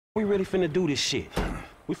We really finna do this shit?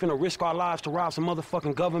 We finna risk our lives to rob some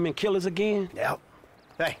motherfucking government killers again? Yep.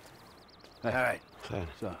 Hey. All right.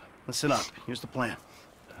 So, listen up. Here's the plan.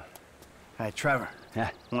 All right, Trevor. Yeah.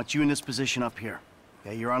 I want you in this position up here.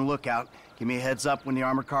 Okay, you're on lookout. Give me a heads up when the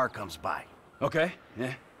armored car comes by. Okay,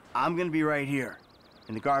 yeah. I'm gonna be right here,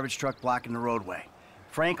 in the garbage truck blocking the roadway.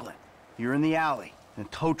 Franklin, you're in the alley, in a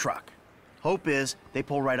tow truck. Hope is they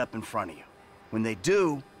pull right up in front of you. When they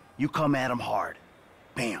do, you come at them hard.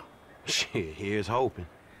 Bam. Shit, here's hoping.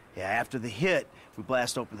 Yeah, after the hit, we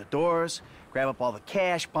blast open the doors, grab up all the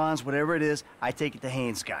cash, bonds, whatever it is, I take it to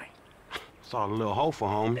Haynes' guy. Saw a little hopeful,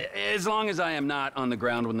 homie. As long as I am not on the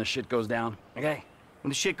ground when the shit goes down, okay? When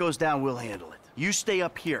the shit goes down, we'll handle it. You stay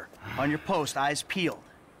up here, on your post, eyes peeled.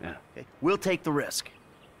 Yeah. Okay? We'll take the risk.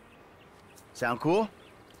 Sound cool?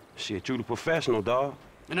 Shit, you the professional, dawg.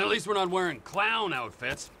 And at least we're not wearing clown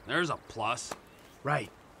outfits. There's a plus. Right.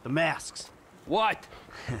 The masks. What?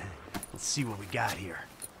 Let's see what we got here.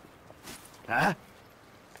 Huh?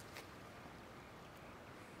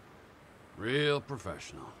 Real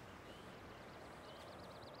professional.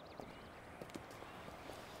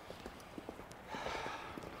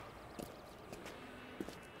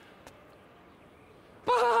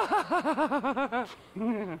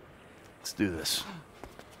 Let's do this.